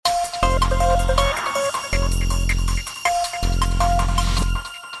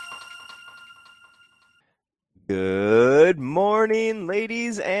Good morning,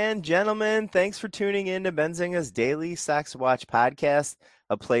 ladies and gentlemen. Thanks for tuning in to Benzinga's Daily Stocks Watch podcast,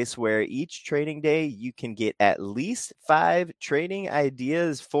 a place where each trading day you can get at least 5 trading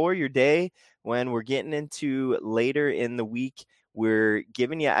ideas for your day. When we're getting into later in the week, we're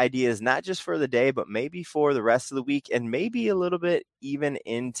giving you ideas not just for the day, but maybe for the rest of the week and maybe a little bit even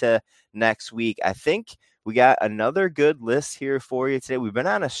into next week. I think we got another good list here for you today. We've been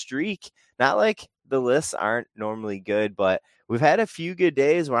on a streak, not like the lists aren't normally good, but we've had a few good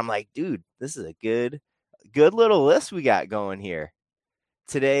days where I'm like, dude, this is a good little list we got going here.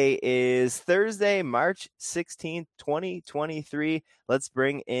 Today is Thursday, March 16th, 2023. Let's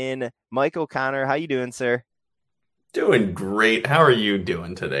bring in Mike O'Connor. How you doing, sir? Doing great. How are you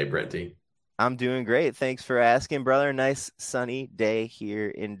doing today, Brenty? I'm doing great. Thanks for asking, brother. Nice sunny day here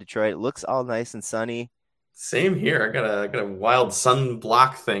in Detroit. It looks all nice and sunny. Same here. I got a wild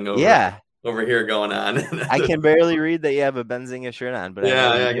sunblock thing Yeah, over here going on. I can barely read that you have a Benzinga shirt on, but I know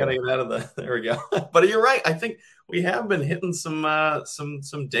Yeah, you I gotta do. get out of the. There we go. But you're right. I think we have been hitting some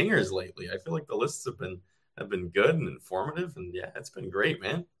dingers lately. I feel like the lists have been good and informative, and yeah, it's been great,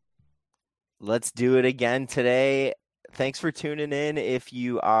 man. Let's do it again today. Thanks for tuning in. If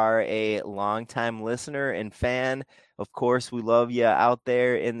you are a longtime listener and fan, of course, we love you out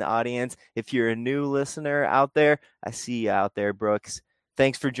there in the audience. If you're a new listener out there, I see you out there, Brooks.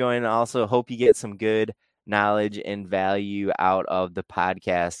 Thanks for joining. Also, hope you get some good knowledge and value out of the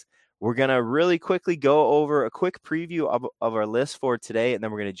podcast. We're going to really quickly go over a quick preview of our list for today, and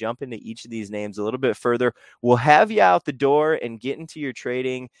then we're going to jump into each of these names a little bit further. We'll have you out the door and get into your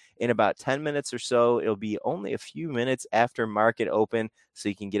trading in about 10 minutes or so. It'll be only a few minutes after market open, so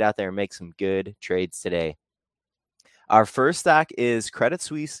you can get out there and make some good trades today. Our first stock is Credit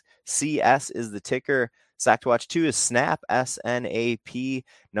Suisse. CS is the ticker. Stock to watch 2 is Snap, SNAP.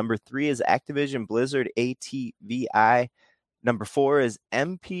 Number 3 is Activision Blizzard, ATVI. Number 4 is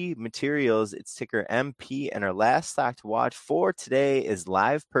MP Materials. It's ticker MP. And our last stock to watch for today is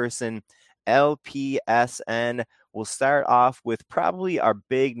LivePerson, LPSN. We'll start off with probably our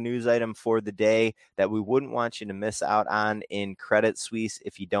big news item for the day that we wouldn't want you to miss out on in Credit Suisse.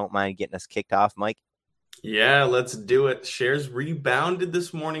 If you don't mind getting us kicked off, Mike. Yeah, let's do it. Shares rebounded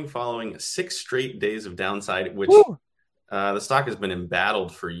this morning following 6 straight days of downside, which Woo! the stock has been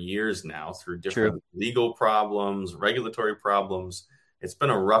embattled for years now through True. different legal problems, regulatory problems. It's been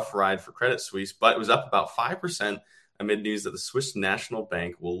a rough ride for Credit Suisse, but it was up about 5% amid news that the Swiss National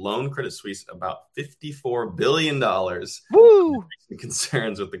Bank will loan Credit Suisse about $54 billion Woo!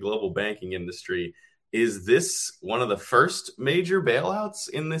 concerns with the global banking industry. Is this one of the first major bailouts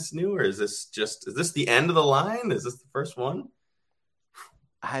in this new, or is this the end of the line? Is this the first one?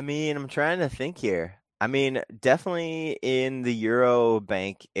 I mean, I'm trying to think here. I mean, definitely in the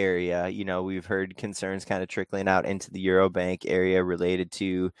Eurobank area, we've heard concerns kind of trickling out into the Eurobank area related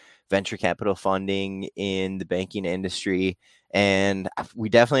to venture capital funding in the banking industry. And we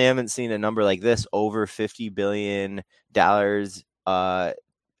definitely haven't seen a number like this, over $50 billion.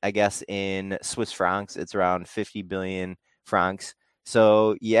 I guess in Swiss francs, it's around 50 billion francs.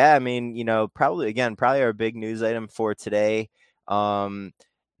 So, yeah, I mean, probably our big news item for today.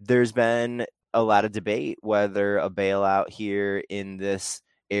 There's been a lot of debate whether a bailout here in this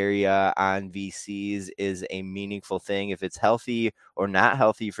area on VCs is a meaningful thing, if it's healthy or not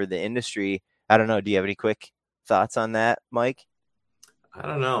healthy for the industry. I don't know. Do you have any quick thoughts on that, Mike? I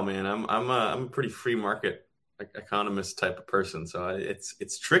don't know, man. I'm a pretty free market economist type of person, so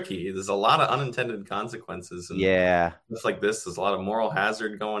it's tricky. There's a lot of unintended consequences, and Yeah, stuff like this. There's a lot of moral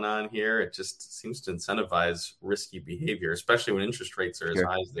hazard going on here. It just seems to incentivize risky behavior, especially when interest rates are as sure.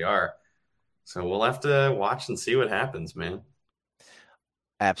 high as they are. So we'll have to watch and see what happens, man.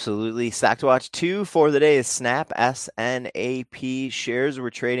 Absolutely. Stock to watch 2 for the day is Snap, SNAP. Shares were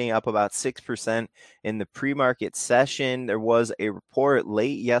trading up about 6% in the pre-market session. There was a report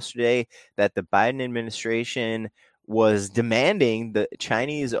late yesterday that the Biden administration was demanding the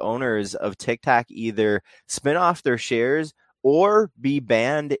Chinese owners of TikTok either spin off their shares or be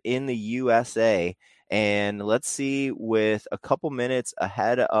banned in the USA. And let's see, with a couple minutes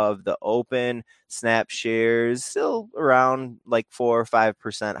ahead of the open, Snap shares still around like 4 or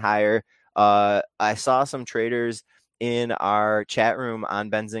 5% higher. I saw some traders in our chat room on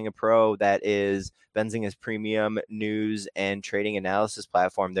Benzinga Pro, that is Benzinga's premium news and trading analysis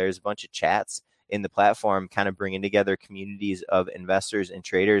platform. There's a bunch of chats in the platform kind of bringing together communities of investors and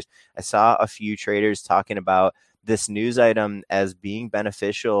traders. I saw a few traders talking about this news item as being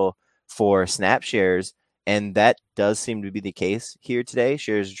beneficial for Snap shares, and that does seem to be the case here today.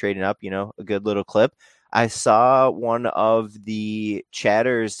 Shares are trading up, a good little clip. I saw one of the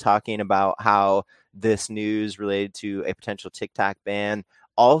chatters talking about how this news related to a potential TikTok ban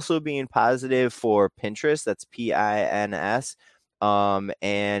also being positive for Pinterest. That's PINS.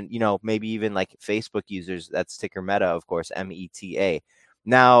 And maybe even like Facebook users. That's ticker Meta, of course, META.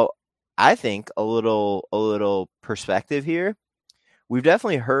 Now, I think a little perspective here. We've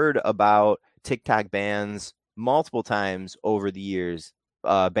definitely heard about TikTok bans multiple times over the years,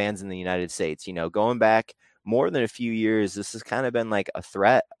 bans in the United States. Going back more than a few years, this has kind of been like a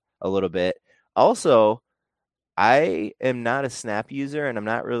threat a little bit. Also, I am not a Snap user and I'm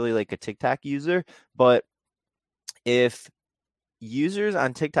not really like a TikTok user, but if users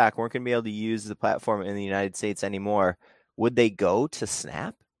on TikTok weren't going to be able to use the platform in the United States anymore, would they go to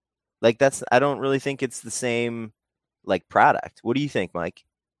Snap? Like I don't really think it's the same like product. What do you think, Mike?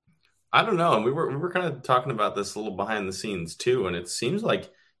 I don't know. And we were kind of talking about this a little behind the scenes too, and it seems like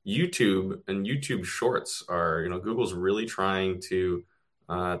YouTube and YouTube Shorts are, Google's really trying to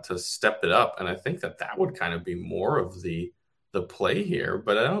step it up, and I think that would kind of be more of the play here.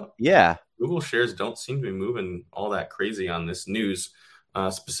 But I don't. Yeah. Google shares don't seem to be moving all that crazy on this news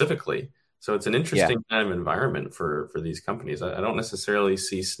specifically. So it's an interesting kind of environment for these companies. I don't necessarily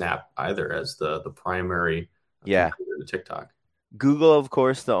see Snap either as the primary competitor to TikTok. Google, of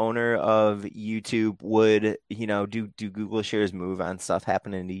course, the owner of YouTube, would, do Google shares move on stuff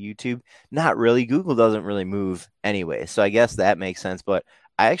happening to YouTube? Not really. Google doesn't really move anyway. So I guess that makes sense. But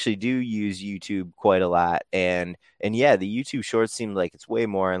I actually do use YouTube quite a lot. And yeah, the YouTube Shorts seem like it's way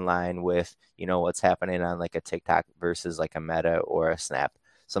more in line with, what's happening on like a TikTok versus like a Meta or a Snap.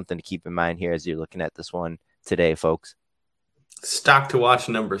 Something to keep in mind here as you're looking at this one today, folks. Stock to watch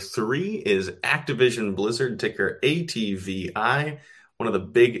number 3 is Activision Blizzard, ticker ATVI, one of the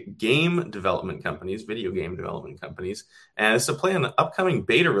big game development companies, video game development companies. And it's to play on an upcoming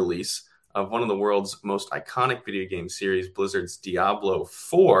beta release of one of the world's most iconic video game series, Blizzard's Diablo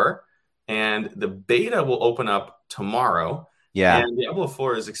 4. And the beta will open up tomorrow. Yeah. And Diablo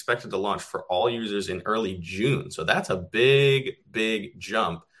 4 is expected to launch for all users in early June. So that's a big, big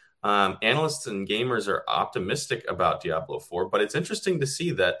jump. Analysts and gamers are optimistic about Diablo 4, but it's interesting to see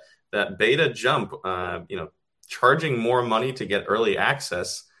that beta jump, charging more money to get early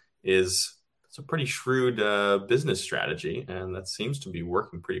access it's a pretty shrewd business strategy, and that seems to be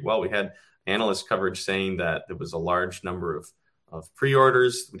working pretty well. We had analyst coverage saying that there was a large number of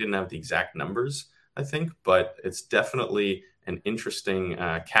pre-orders. We didn't have the exact numbers, I think, but it's definitely an interesting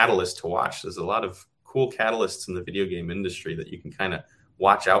catalyst to watch. There's a lot of cool catalysts in the video game industry that you can kind of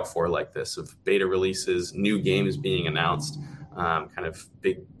watch out for like this, of beta releases, new games being announced, kind of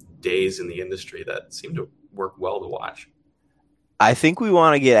big days in the industry that seem to work well to watch. I think we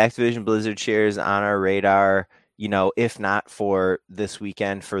want to get Activision Blizzard shares on our radar, if not for this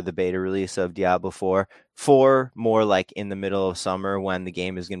weekend for the beta release of Diablo 4, for more like in the middle of summer when the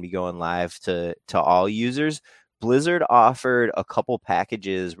game is going to be going live to all users. Blizzard offered a couple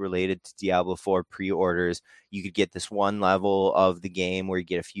packages related to Diablo 4 pre-orders. You could get this one level of the game where you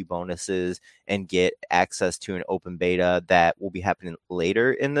get a few bonuses and get access to an open beta that will be happening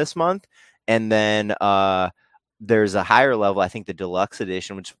later in this month. And then there's a higher level, I think the deluxe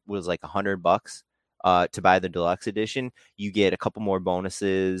edition, which was like $100 to buy the deluxe edition. You get a couple more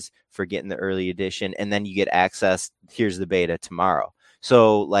bonuses for getting the early edition, and then you get access. Here's the beta tomorrow.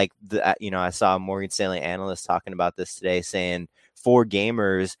 So like I saw a Morgan Stanley analyst talking about this today, saying for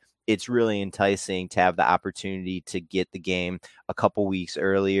gamers, it's really enticing to have the opportunity to get the game a couple weeks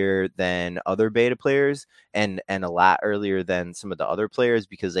earlier than other beta players and a lot earlier than some of the other players,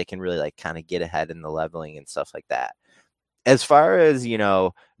 because they can really like kind of get ahead in the leveling and stuff like that. As far as,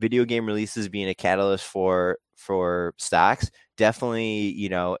 video game releases being a catalyst for stocks, definitely,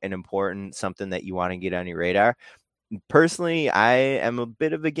 an important something that you want to get on your radar. Personally, I am a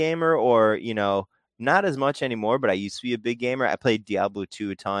bit of a gamer, or, not as much anymore, but I used to be a big gamer. I played Diablo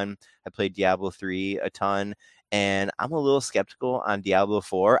 2 a ton. I played Diablo 3 a ton, and I'm a little skeptical on Diablo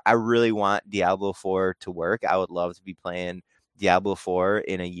 4. I really want Diablo 4 to work. I would love to be playing Diablo 4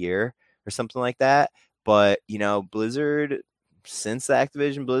 in a year or something like that. But, Blizzard, since the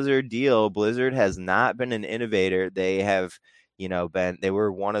Activision Blizzard deal, Blizzard has not been an innovator. They have they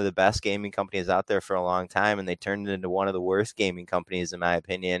were one of the best gaming companies out there for a long time, and they turned it into one of the worst gaming companies, in my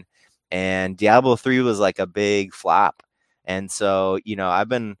opinion. And Diablo 3 was like a big flop. And so, I've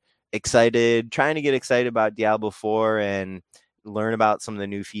been trying to get excited about Diablo 4 and learn about some of the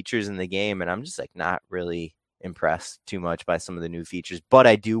new features in the game. And I'm just like not really impressed too much by some of the new features, but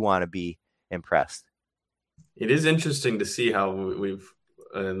I do want to be impressed. It is interesting to see how we've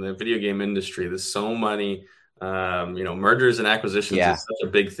in the video game industry, there's so many mergers and acquisitions is such a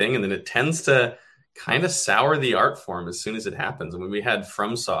big thing, and then it tends to kind of sour the art form as soon as it happens. I mean, we had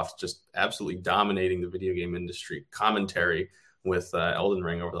FromSoft just absolutely dominating the video game industry commentary with Elden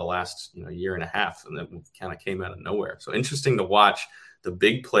Ring over the last year and a half, and then kind of came out of nowhere. So interesting to watch. The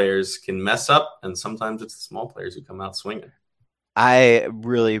big players can mess up, and sometimes it's the small players who come out swinging. I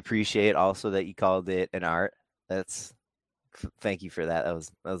really appreciate also that you called it an art. Thank you for that. That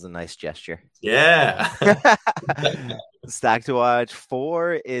was a nice gesture. Yeah. Stock to watch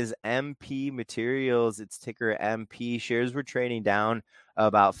 4 is MP Materials. It's ticker MP. Shares were trading down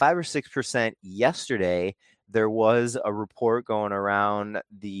about 5 or 6% yesterday. There was a report going around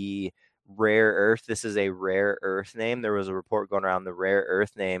the rare earth. This is a rare earth name. There was a report going around the rare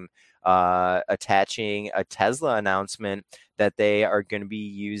earth name attaching a Tesla announcement that they are going to be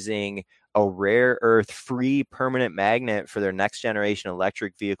using a rare earth free permanent magnet for their next generation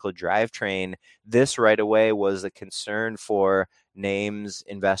electric vehicle drivetrain. This right away was a concern for names,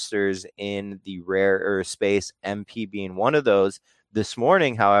 investors in the rare earth space, MP being one of those. This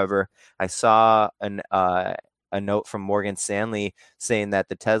morning, however, I saw a note from Morgan Stanley saying that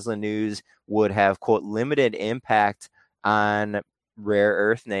the Tesla news would have, quote, limited impact on rare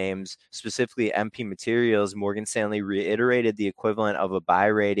earth names, specifically MP Materials. Morgan Stanley reiterated the equivalent of a buy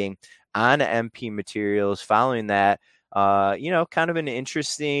rating on MP Materials following that. Kind of an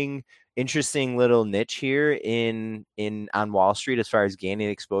interesting little niche here on Wall Street as far as gaining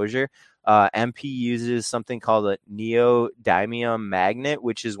exposure. MP uses something called a neodymium magnet,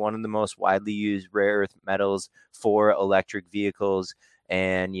 which is one of the most widely used rare earth metals for electric vehicles.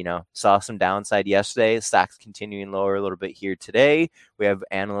 And, saw some downside yesterday. Stock's continuing lower a little bit here today. We have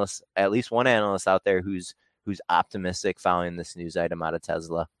analysts, at least one analyst out there who's optimistic following this news item out of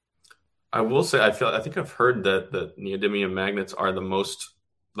Tesla. I will say, I think I've heard that the neodymium magnets are the most,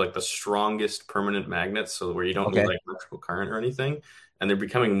 like, the strongest permanent magnets, so where you don't need electrical current or anything. And they're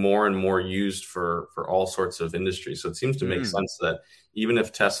becoming more and more used for all sorts of industries. So it seems to make sense that even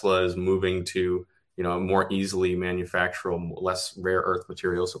if Tesla is moving to, more easily manufacturable, less rare earth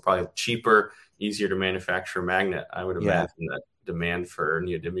materials, so probably cheaper, easier to manufacture magnet, I would imagine that demand for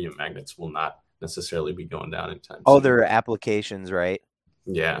neodymium magnets will not necessarily be going down anytime soon. Oh, there are applications, right?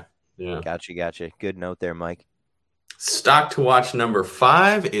 Yeah. Gotcha. Good note there, Mike. Stock to watch number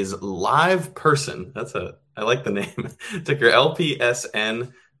 5 is LivePerson. I like the name. Ticker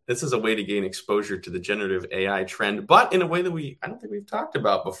LPSN. This is a way to gain exposure to the generative AI trend, but in a way that I don't think we've talked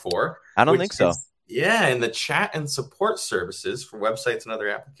about before. I don't think so. In the chat and support services for websites and other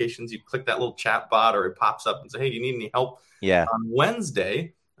applications, you click that little chat bot or it pops up and say, hey, do you need any help? Yeah. On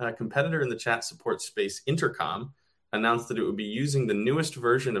Wednesday, a competitor in the chat support space, Intercom, announced that it would be using the newest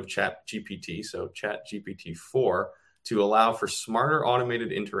version of ChatGPT, so ChatGPT 4, to allow for smarter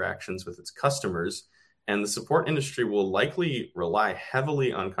automated interactions with its customers. And the support industry will likely rely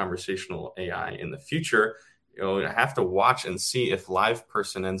heavily on conversational AI in the future. I have to watch and see if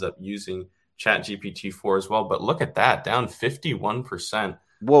LivePerson ends up using ChatGPT 4 as well. But look at that, down 51%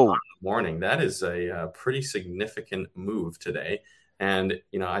 Whoa. on the morning. That is a pretty significant move today. And,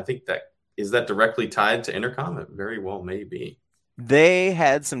 I think is that directly tied to Intercom? It very well may be. They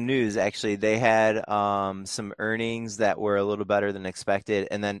had some news, actually. They had some earnings that were a little better than expected,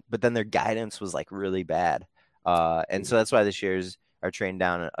 but then their guidance was like really bad. And so that's why the shares are trading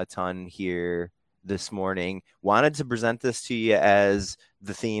down a ton here this morning. Wanted to present this to you as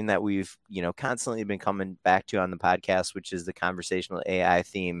the theme that we've, constantly been coming back to on the podcast, which is the conversational AI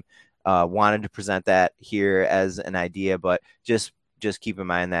theme. Wanted to present that here as an idea, but just keep in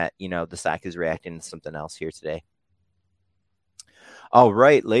mind that, the stock is reacting to something else here today. All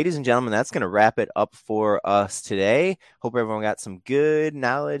right, ladies and gentlemen, that's going to wrap it up for us today. Hope everyone got some good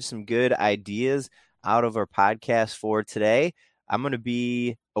knowledge, some good ideas out of our podcast for today. I'm going to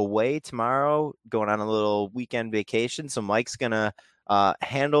be away tomorrow, going on a little weekend vacation. So Mike's going to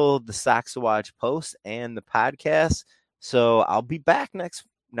handle the Stocks to Watch post and the podcast. So I'll be back next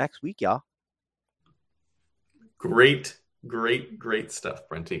week, y'all. Great stuff,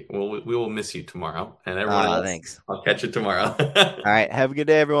 Brenty. We will miss you tomorrow, and everyone else. Thanks. I'll catch you tomorrow. All right. Have a good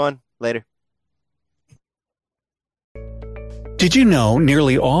day, everyone. Later. Did you know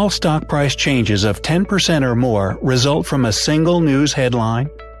nearly all stock price changes of 10% or more result from a single news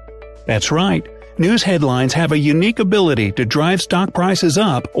headline? That's right. News headlines have a unique ability to drive stock prices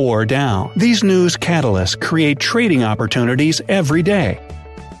up or down. These news catalysts create trading opportunities every day.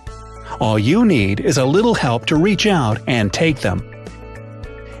 All you need is a little help to reach out and take them.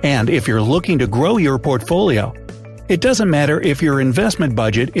 And if you're looking to grow your portfolio, it doesn't matter if your investment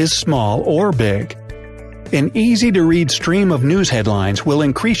budget is small or big. An easy-to-read stream of news headlines will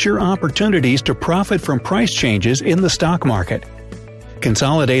increase your opportunities to profit from price changes in the stock market.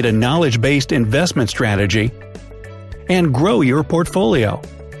 consolidate a knowledge-based investment strategy, and grow your portfolio.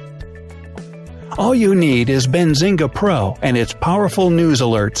 All you need is Benzinga Pro and its powerful news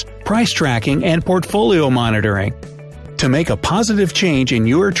alerts, price tracking, and portfolio monitoring to make a positive change in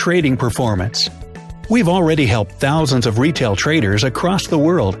your trading performance. We've already helped thousands of retail traders across the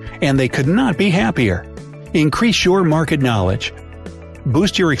world, and they could not be happier. Increase your market knowledge,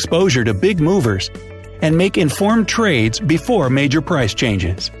 boost your exposure to big movers, and make informed trades before major price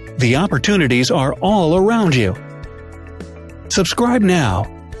changes. The opportunities are all around you. Subscribe now,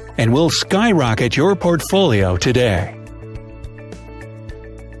 and we'll skyrocket your portfolio today.